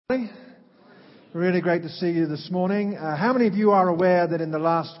Really great to see you this morning. How many of you are aware that in the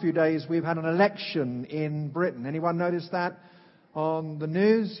last few days we've had an election in Britain? Anyone notice that on the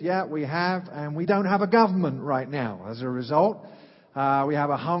news? Yeah, we have. And we don't have a government right now as a result. We have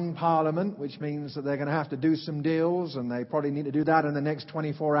a hung parliament, which means that they're going to have to do some deals, and they probably need to do that in the next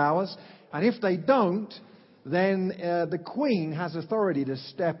 24 hours. And if they don't, then the Queen has authority to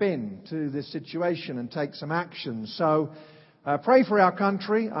step in to this situation and take some action. So pray for our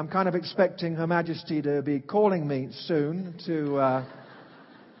country. I'm kind of expecting Her Majesty to be calling me soon to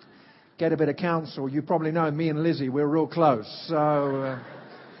get a bit of counsel. You probably know me and Lizzie, we're real close. So,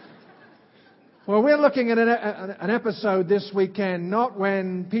 well, we're looking at an episode this weekend, not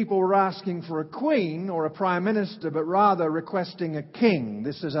when people were asking for a queen or a prime minister, but rather requesting a king.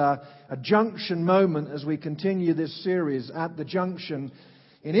 This is a junction moment as we continue this series, At the Junction,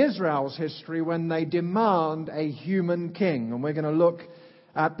 in Israel's history, when they demand a human king. And we're going to look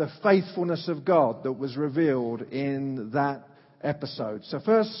at the faithfulness of God that was revealed in that episode. So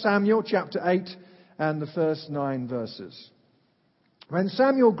 1 Samuel chapter 8 and the first 9 verses. When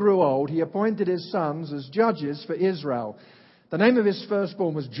Samuel grew old, he appointed his sons as judges for Israel. The name of his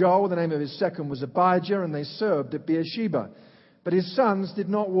firstborn was Joel, the name of his second was Abijah, and they served at Beersheba. But his sons did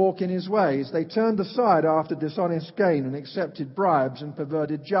not walk in his ways. They turned aside after dishonest gain and accepted bribes and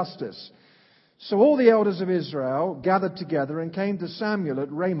perverted justice. So all the elders of Israel gathered together and came to Samuel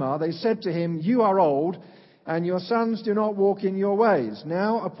at Ramah. They said to him, "You are old, and your sons do not walk in your ways.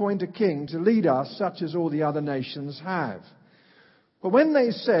 Now appoint a king to lead us, such as all the other nations have." But when they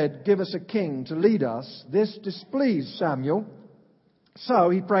said, "Give us a king to lead us," this displeased Samuel.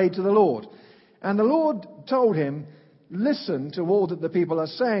 So he prayed to the Lord. And the Lord told him, "Listen to all that the people are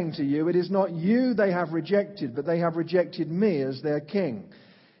saying to you. It is not you they have rejected, but they have rejected me as their king.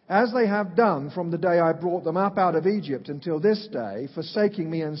 As they have done from the day I brought them up out of Egypt until this day, forsaking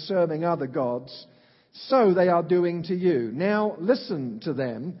me and serving other gods, so they are doing to you. Now listen to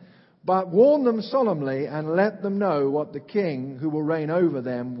them, but warn them solemnly and let them know what the king who will reign over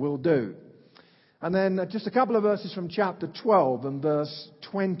them will do." And then just a couple of verses from chapter 12 and verse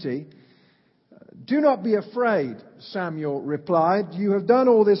 20. "Do not be afraid," Samuel replied. "You have done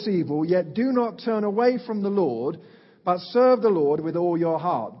all this evil, yet do not turn away from the Lord, but serve the Lord with all your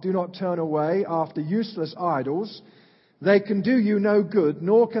heart. Do not turn away after useless idols. They can do you no good,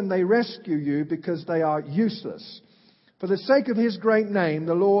 nor can they rescue you because they are useless. For the sake of his great name,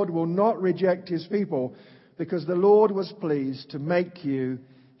 the Lord will not reject his people, because the Lord was pleased to make you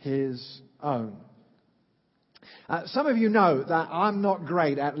his own." Some of you know that I'm not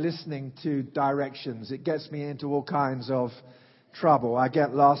great at listening to directions. It gets me into all kinds of trouble. I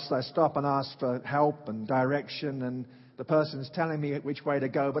get lost. I stop and ask for help and direction, and the person's telling me which way to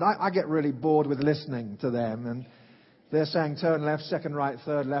go. But I get really bored with listening to them. And they're saying turn left, second right,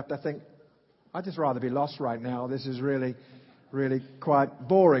 third left. I think, I'd just rather be lost right now. This is really, really quite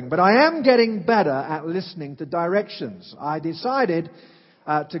boring. But I am getting better at listening to directions. I decided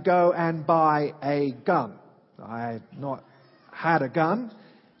to go and buy a gun. I had not had a gun,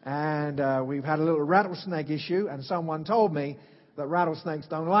 and we've had a little rattlesnake issue, and someone told me that rattlesnakes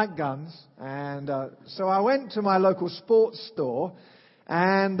don't like guns. And so I went to my local sports store,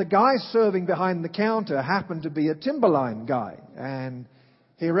 and the guy serving behind the counter happened to be a Timberline guy. And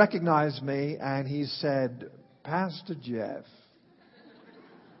he recognized me, and he said, "Pastor Jeff,"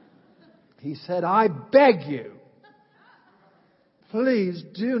 he said, "I beg you, please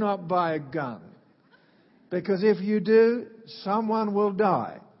do not buy a gun. Because if you do, someone will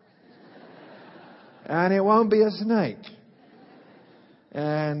die. And it won't be a snake."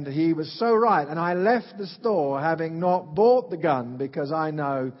 And he was so right. And I left the store having not bought the gun, because I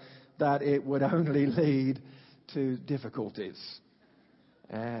know that it would only lead to difficulties.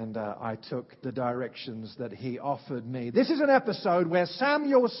 And I took the directions that he offered me. This is an episode where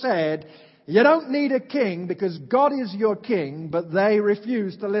Samuel said, "You don't need a king because God is your king," but they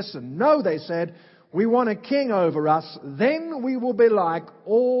refused to listen. "No," they said, "we want a king over us. Then we will be like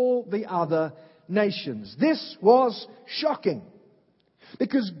all the other nations." This was shocking,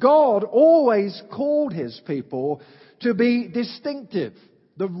 because God always called his people to be distinctive.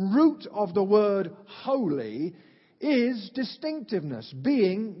 The root of the word holy is distinctiveness,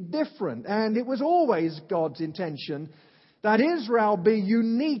 being different. And it was always God's intention that Israel be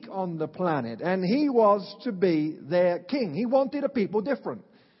unique on the planet, and he was to be their king. He wanted a people different.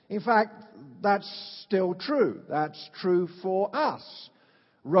 In fact, that's still true. That's true for us.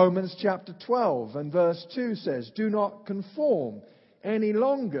 Romans chapter 12 and verse 2 says, "Do not conform any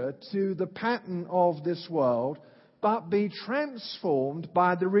longer to the pattern of this world, but be transformed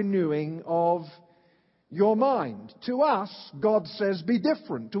by the renewing of your mind. To us, God says, be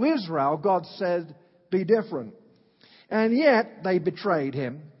different. To Israel, God said, be different. And yet, they betrayed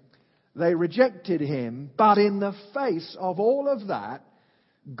him. They rejected him. But in the face of all of that,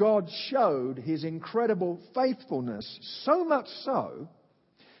 God showed his incredible faithfulness, so much so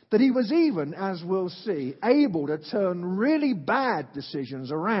that he was even, as we'll see, able to turn really bad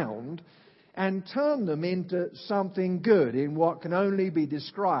decisions around and turn them into something good in what can only be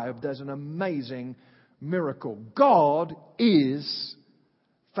described as an amazing miracle. God is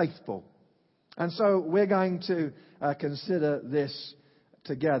faithful. And so we're going to consider this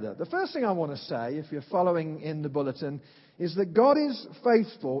together. The first thing I want to say, if you're following in the bulletin, is that God is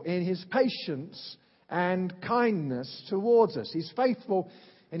faithful in his patience and kindness towards us. He's faithful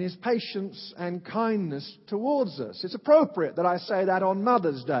in his patience and kindness towards us. It's appropriate that I say that on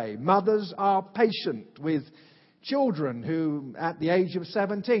Mother's Day. Mothers are patient with children who, at the age of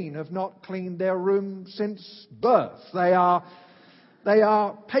 17, have not cleaned their room since birth. They are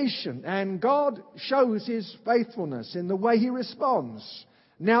patient, and God shows his faithfulness in the way he responds.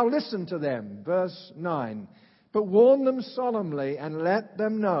 Now listen to them, verse 9. But warn them solemnly and let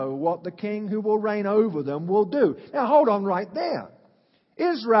them know what the king who will reign over them will do. Now hold on right there.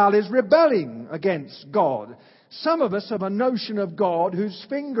 Israel is rebelling against God. Some of us have a notion of God whose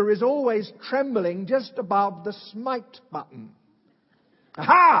finger is always trembling just above the smite button.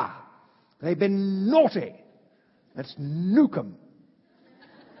 Aha! They've been naughty. Let's nuke them.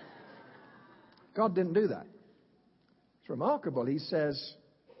 God didn't do that. It's remarkable. He says,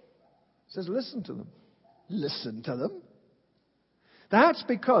 listen to them. Listen to them. That's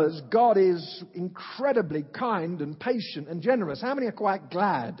because God is incredibly kind and patient and generous. How many are quite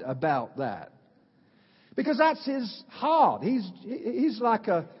glad about that? Because that's his heart. He's like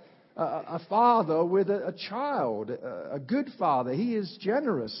a father with a child, a good father. He is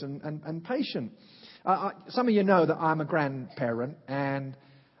generous and patient. Some of you know that I'm a grandparent, and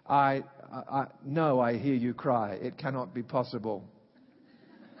I know I hear you cry. It cannot be possible.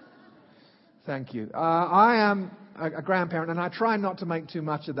 Thank you. I am a grandparent, and I try not to make too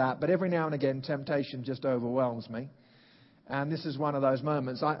much of that, but every now and again temptation just overwhelms me. And this is one of those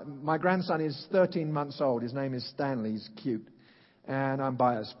moments. My grandson is 13 months old. His name is Stanley. He's cute. And I'm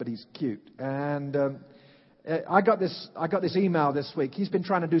biased, but he's cute. And I got this email this week. He's been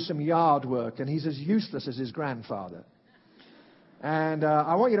trying to do some yard work, and he's as useless as his grandfather. And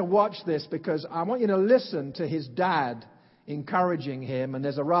I want you to watch this because I want you to listen to his dad encouraging him, and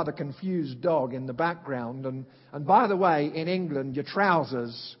there's a rather confused dog in the background. And by the way, in England, your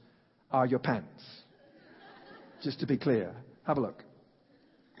trousers are your pants. Just to be clear. Have a look.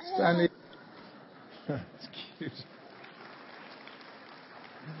 Stanley. It's cute.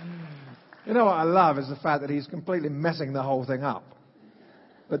 You know what I love is the fact that he's completely messing the whole thing up.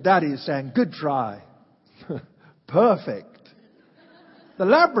 But Daddy is saying, good try. Perfect. The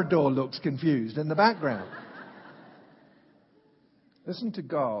Labrador looks confused in the background. Listen to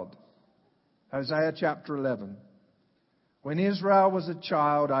God. Hosea chapter 11. When Israel was a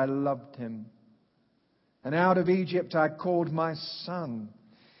child, I loved him. And out of Egypt I called my son.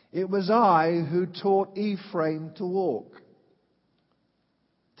 It was I who taught Ephraim to walk,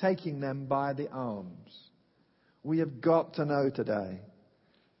 taking them by the arms. We have got to know today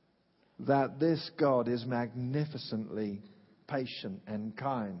that this God is magnificently patient and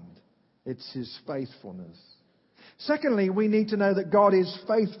kind. It's his faithfulness. Secondly, we need to know that God is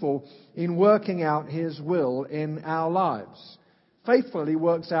faithful in working out his will in our lives. Faithfully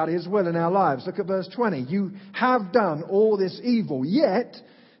works out his will in our lives. Look at verse 20. You have done all this evil, yet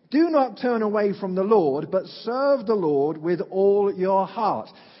do not turn away from the Lord, but serve the Lord with all your heart.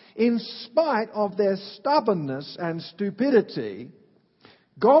 In spite of their stubbornness and stupidity,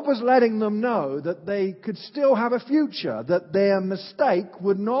 God was letting them know that they could still have a future, that their mistake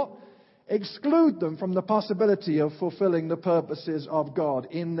would not exclude them from the possibility of fulfilling the purposes of God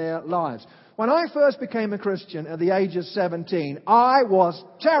in their lives. When I first became a Christian at the age of 17, I was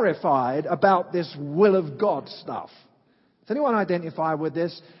terrified about this will of God stuff. Does anyone identify with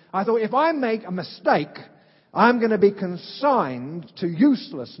this? I thought, if I make a mistake, I'm going to be consigned to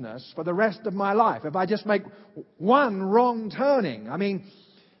uselessness for the rest of my life. If I just make one wrong turning. I mean,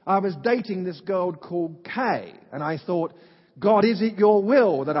 I was dating this girl called Kay, and I thought, God, is it your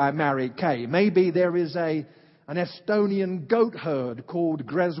will that I marry Kay? Maybe there is an Estonian goat herd called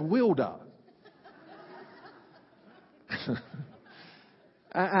Greswilda.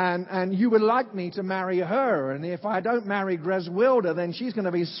 and you would like me to marry her. And if I don't marry Greswilda, then she's going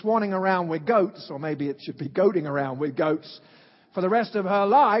to be swanning around with goats, or maybe it should be goating around with goats for the rest of her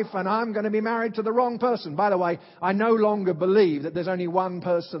life, and I'm going to be married to the wrong person. By the way, I no longer believe that there's only one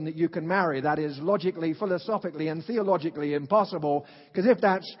person that you can marry. That is logically, philosophically, and theologically impossible. Because if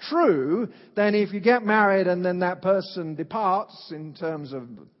that's true, then if you get married and then that person departs in terms of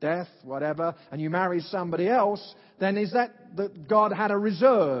death, whatever, and you marry somebody else, then is that God had a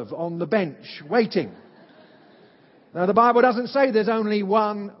reserve on the bench waiting? Now, the Bible doesn't say there's only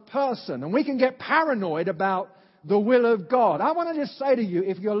one person, and we can get paranoid about the will of God. I want to just say to you,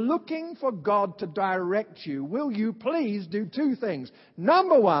 if you're looking for God to direct you, will you please do two things?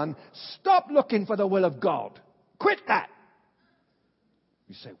 Number one, stop looking for the will of God. Quit that.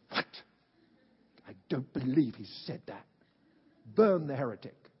 You say, what? I don't believe he said that. Burn the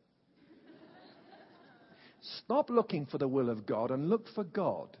heretic. Stop looking for the will of God and look for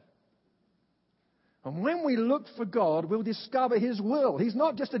God. And when we look for God, we'll discover his will. He's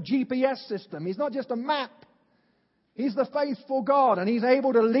not just a GPS system. He's not just a map. He's the faithful God, and he's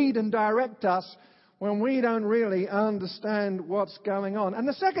able to lead and direct us when we don't really understand what's going on. And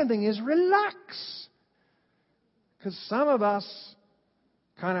the second thing is relax. Because some of us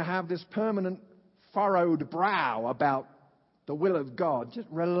kind of have this permanent furrowed brow about the will of God. Just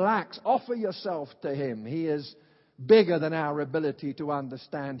relax. Offer yourself to him. He is bigger than our ability to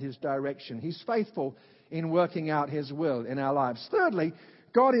understand his direction. He's faithful in working out his will in our lives. Thirdly,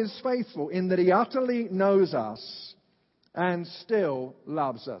 God is faithful in that he utterly knows us and still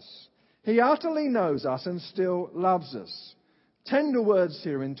loves us. He utterly knows us and still loves us. Tender words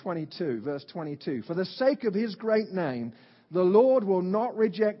here in 22, verse 22. For the sake of his great name, the Lord will not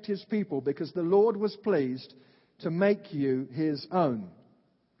reject his people, because the Lord was pleased to make you his own.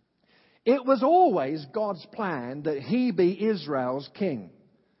 It was always God's plan that he be Israel's king.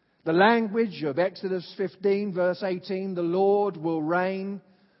 The language of Exodus 15, verse 18, the Lord will reign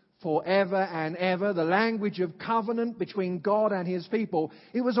forever and ever. The language of covenant between God and his people.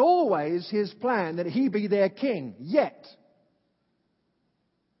 It was always his plan that he be their king. Yet,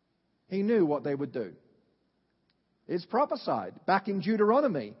 he knew what they would do. It's prophesied back in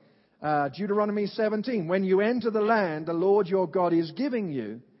Deuteronomy 17. When you enter the land the Lord your God is giving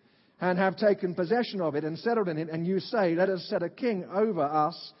you, and have taken possession of it and settled in it, and you say, let us set a king over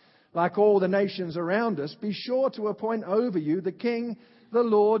us like all the nations around us, be sure to appoint over you the king the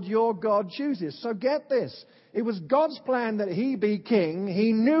Lord your God chooses. So get this. It was God's plan that he be king.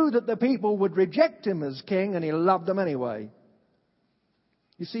 He knew that the people would reject him as king, and he loved them anyway.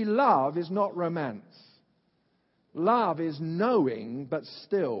 You see, love is not romance. Love is knowing, but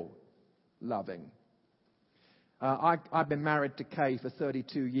still loving. I've been married to Kay for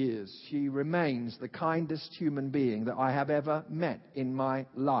 32 years. She remains the kindest human being that I have ever met in my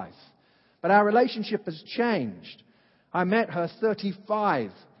life. But our relationship has changed. I met her 35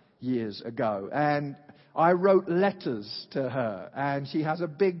 years ago, and I wrote letters to her, and she has a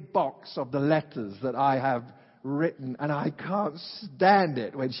big box of the letters that I have written, and I can't stand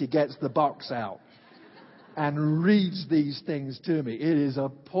it when she gets the box out and reads these things to me. It is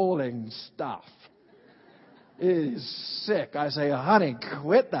appalling stuff. It is sick. I say, honey,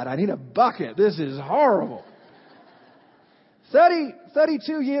 quit that. I need a bucket. This is horrible.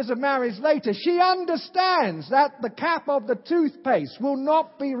 32 years of marriage later, she understands that the cap of the toothpaste will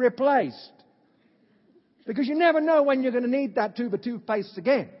not be replaced. Because you never know when you're going to need that tube of toothpaste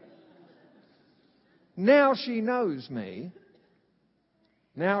again. Now she knows me.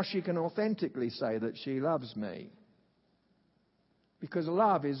 Now she can authentically say that she loves me. Because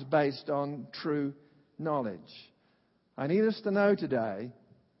love is based on true knowledge. I need us to know today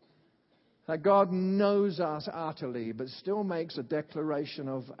that God knows us utterly, but still makes a declaration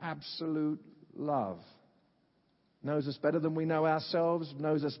of absolute love. Knows us better than we know ourselves,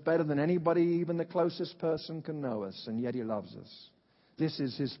 knows us better than anybody, even the closest person can know us, and yet he loves us. This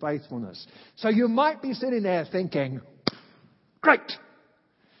is his faithfulness. So you might be sitting there thinking, great!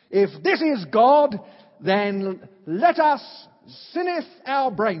 If this is God, then let us sinneth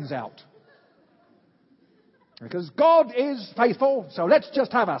our brains out. Because God is faithful, so let's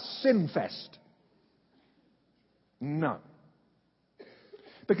just have a sin fest. No.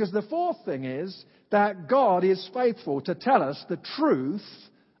 Because the fourth thing is that God is faithful to tell us the truth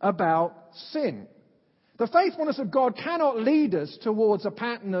about sin. The faithfulness of God cannot lead us towards a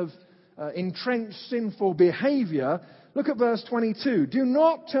pattern of entrenched sinful behavior. Look at verse 22. Do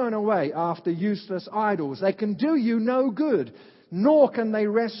not turn away after useless idols. They can do you no good, nor can they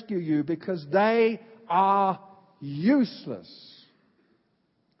rescue you, because they are useless.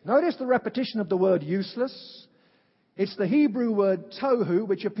 Notice the repetition of the word useless. It's the Hebrew word tohu,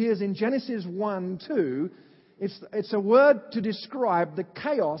 which appears in Genesis 1:2. It's a word to describe the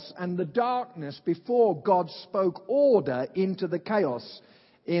chaos and the darkness before God spoke order into the chaos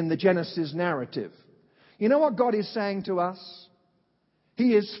in the Genesis narrative. You know what God is saying to us?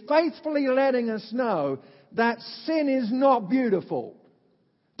 He is faithfully letting us know that sin is not beautiful.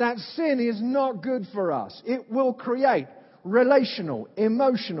 That sin is not good for us. It will create relational,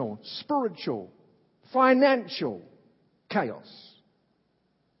 emotional, spiritual, financial chaos,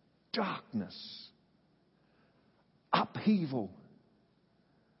 darkness, upheaval.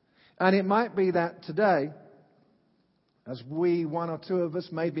 And it might be that today, as we, one or two of us,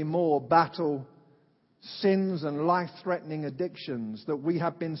 maybe more, battle sins and life-threatening addictions that we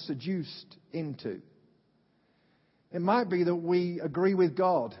have been seduced into, it might be that we agree with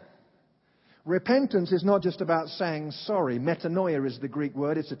God. Repentance is not just about saying sorry. Metanoia is the Greek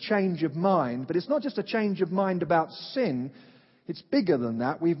word. It's a change of mind. But it's not just a change of mind about sin. It's bigger than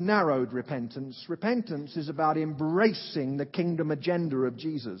that. We've narrowed repentance. Repentance is about embracing the kingdom agenda of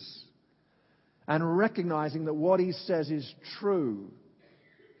Jesus and recognizing that what He says is true.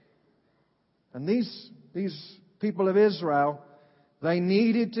 And these people of Israel, they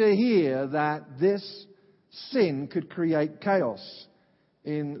needed to hear that this sin could create chaos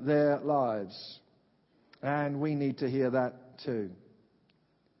in their lives. And we need to hear that too.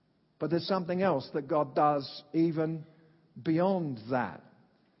 But there's something else that God does even beyond that.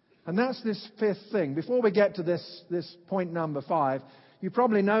 And that's this fifth thing. Before we get to this point number 5, you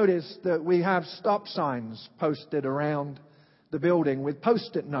probably noticed that we have stop signs posted around the building with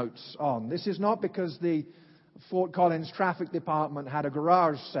post-it notes on. This is not because the Fort Collins Traffic Department had a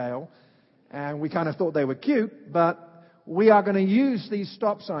garage sale and we kind of thought they were cute, but we are going to use these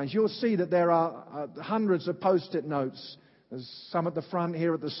stop signs. You'll see that there are hundreds of post-it notes. There's some at the front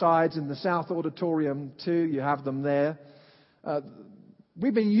here, at the sides, in the South Auditorium too. You have them there.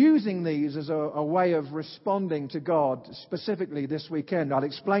 We've been using these as a way of responding to God, specifically this weekend. I'll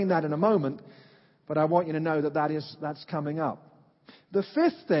explain that in a moment, but I want you to know that that's coming up. The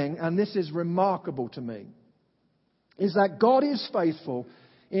fifth thing, and this is remarkable to me, is that God is faithful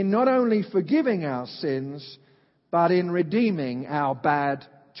in not only forgiving our sins, but in redeeming our bad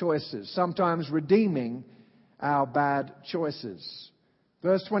choices. Sometimes redeeming our bad choices.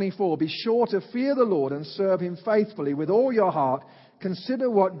 Verse 24, be sure to fear the Lord and serve Him faithfully with all your heart. Consider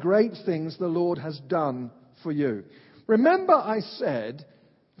what great things the Lord has done for you. Remember I said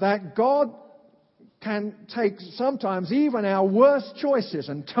that God can take sometimes even our worst choices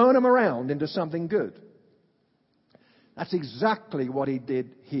and turn them around into something good. That's exactly what He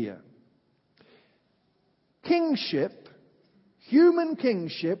did here. Kingship, human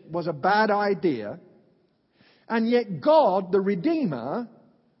kingship, was a bad idea. And yet God, the Redeemer,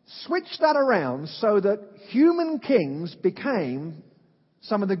 switched that around so that human kings became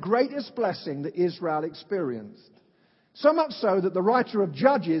some of the greatest blessing that Israel experienced. So much so that the writer of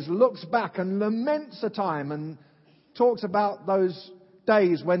Judges looks back and laments a time and talks about those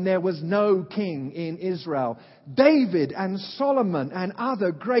days when there was no king in Israel. David and Solomon and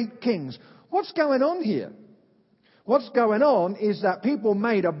other great kings. What's going on here? What's going on is that people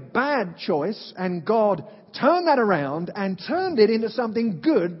made a bad choice and God turned that around and turned it into something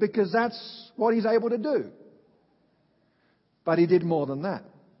good because that's what He's able to do. But He did more than that.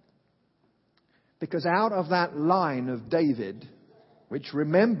 Because out of that line of David, which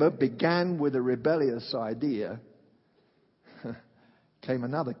remember began with a rebellious idea, came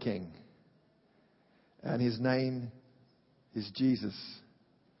another king. And His name is Jesus.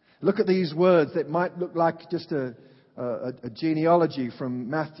 Look at these words that might look like just a genealogy from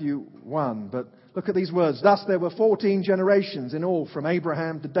Matthew 1. But look at these words. Thus there were 14 generations in all from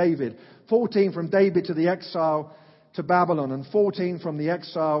Abraham to David. 14 from David to the exile to Babylon. And 14 from the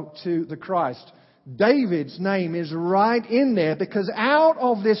exile to the Christ. David's name is right in there because out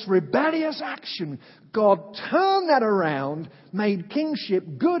of this rebellious action, God turned that around, made kingship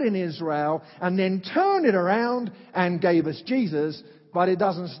good in Israel, and then turned it around and gave us Jesus. But it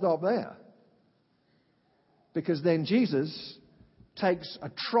doesn't stop there. Because then Jesus takes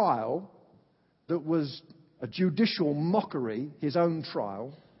a trial that was a judicial mockery, His own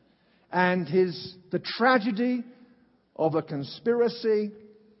trial, and the tragedy of a conspiracy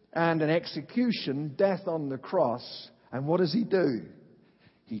and an execution, death on the cross. And what does He do?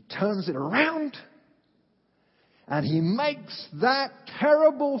 He turns it around and He makes that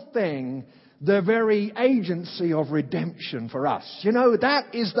terrible thing the very agency of redemption for us. You know,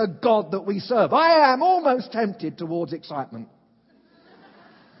 that is the God that we serve. I am almost tempted towards excitement.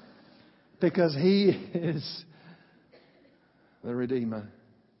 Because He is the Redeemer.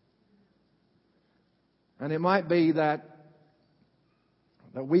 And it might be that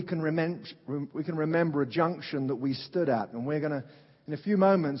that we can remember a junction that we stood at. And we're going to, in a few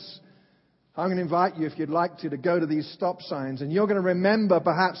moments, I'm going to invite you, if you'd like to go to these stop signs. And you're going to remember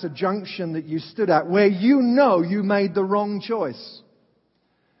perhaps a junction that you stood at where you know you made the wrong choice.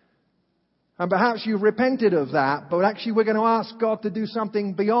 And perhaps you've repented of that, but actually we're going to ask God to do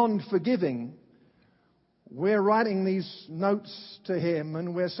something beyond forgiving. We're writing these notes to Him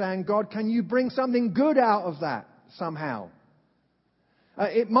and we're saying, God, can you bring something good out of that somehow?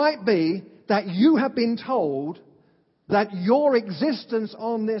 It might be that you have been told that your existence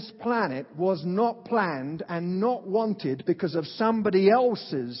on this planet was not planned and not wanted because of somebody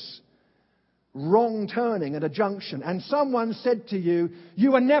else's wrong turning at a junction. And someone said to you,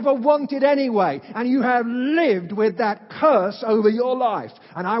 you were never wanted anyway. And you have lived with that curse over your life.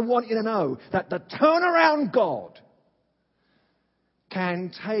 And I want you to know that the turnaround God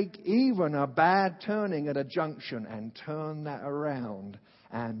can take even a bad turning at a junction and turn that around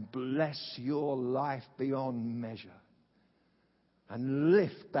and bless your life beyond measure. And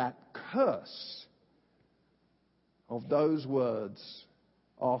lift that curse of those words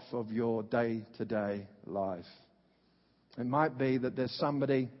off of your day-to-day life. It might be that there's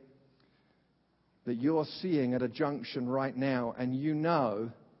somebody that you're seeing at a junction right now and you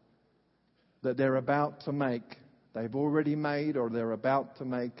know that they've already made or they're about to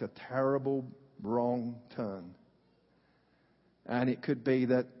make a terrible wrong turn. And it could be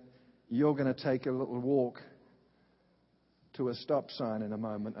that you're going to take a little walk to a stop sign in a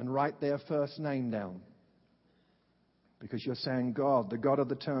moment and write their first name down. Because you're saying, God, the God of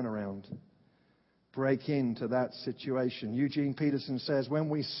the turnaround, break into that situation. Eugene Peterson says, when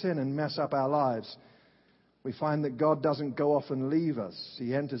we sin and mess up our lives, we find that God doesn't go off and leave us.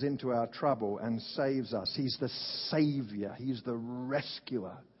 He enters into our trouble and saves us. He's the Savior. He's the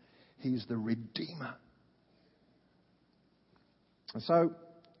rescuer. He's the Redeemer. And so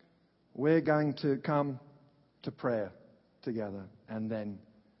we're going to come to prayer together and then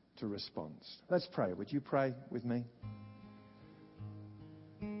to response. Let's pray. Would you pray with me?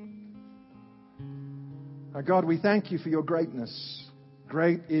 Our God, we thank you for your greatness.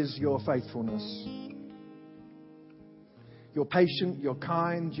 Great is your faithfulness. You're patient, you're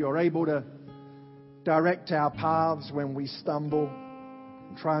kind, you're able to direct our paths when we stumble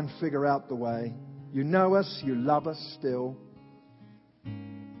and try and figure out the way. You know us, you love us still.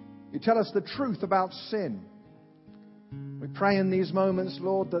 You tell us the truth about sin. We pray in these moments,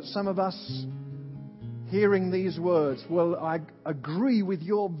 Lord, that some of us hearing these words will agree with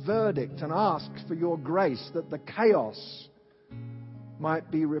your verdict and ask for your grace that the chaos might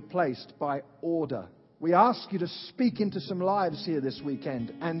be replaced by order. We ask you to speak into some lives here this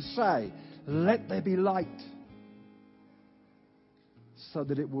weekend and say, let there be light so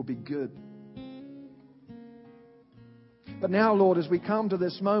that it will be good. But now, Lord, as we come to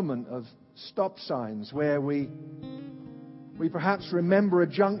this moment of stop signs where we perhaps remember a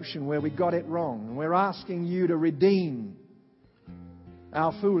junction where we got it wrong. And we're asking you to redeem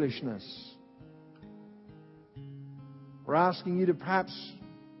our foolishness. We're asking you to perhaps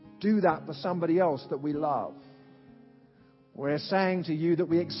do that for somebody else that we love. We're saying to you that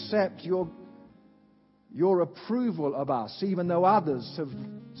we accept your approval of us, even though others have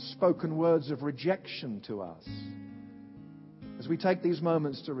spoken words of rejection to us. As we take these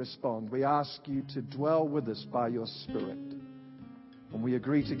moments to respond, we ask you to dwell with us by your Spirit. And we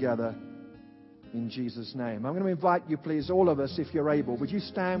agree together in Jesus' name. I'm going to invite you, please, all of us, if you're able. Would you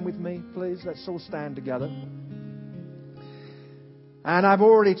stand with me, please? Let's all stand together. And I've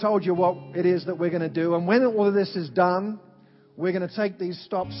already told you what it is that we're going to do. And when all of this is done, we're going to take these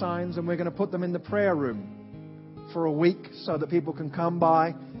stop signs and we're going to put them in the prayer room for a week so that people can come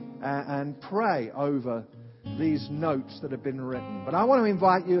by and pray over these notes that have been written. But I want to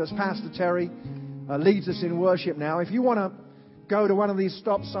invite you, as Pastor Terry leads us in worship now, if you want to go to one of these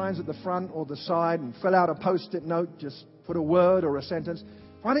stop signs at the front or the side and fill out a post-it note, just put a word or a sentence.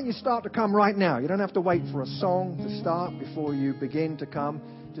 Why don't you start to come right now? You don't have to wait for a song to start before you begin to come.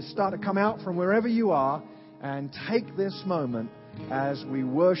 Just start to come out from wherever you are and take this moment as we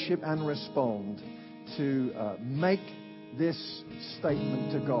worship and respond to make this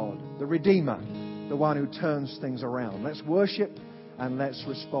statement to God, the Redeemer, the one who turns things around. Let's worship and let's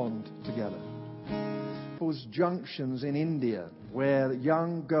respond together. Junctions in India where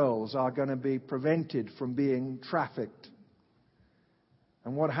young girls are going to be prevented from being trafficked.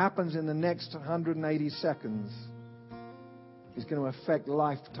 And what happens in the next 180 seconds is going to affect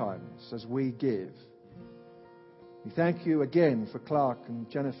lifetimes as we give. We thank you again for Clark and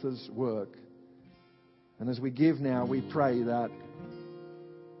Jennifer's work. And as we give now, we pray that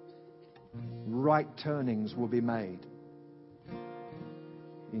right turnings will be made.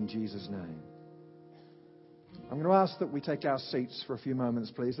 in Jesus' name. I'm going to ask that we take our seats for a few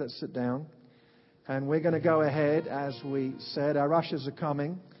moments, please. Let's sit down. And we're going to go ahead, as we said. Our ushers are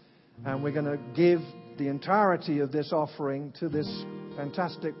coming. And we're going to give the entirety of this offering to this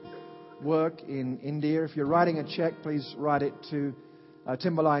fantastic work in India. If you're writing a check, please write it to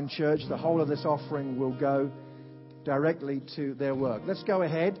Timberline Church. The whole of this offering will go directly to their work. Let's go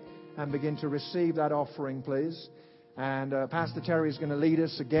ahead and begin to receive that offering, please. And Pastor Terry is going to lead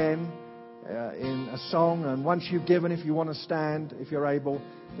us again in a song. And once you've given, if you want to stand, if you're able,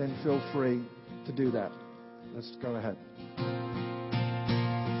 then feel free to do that. Let's go ahead.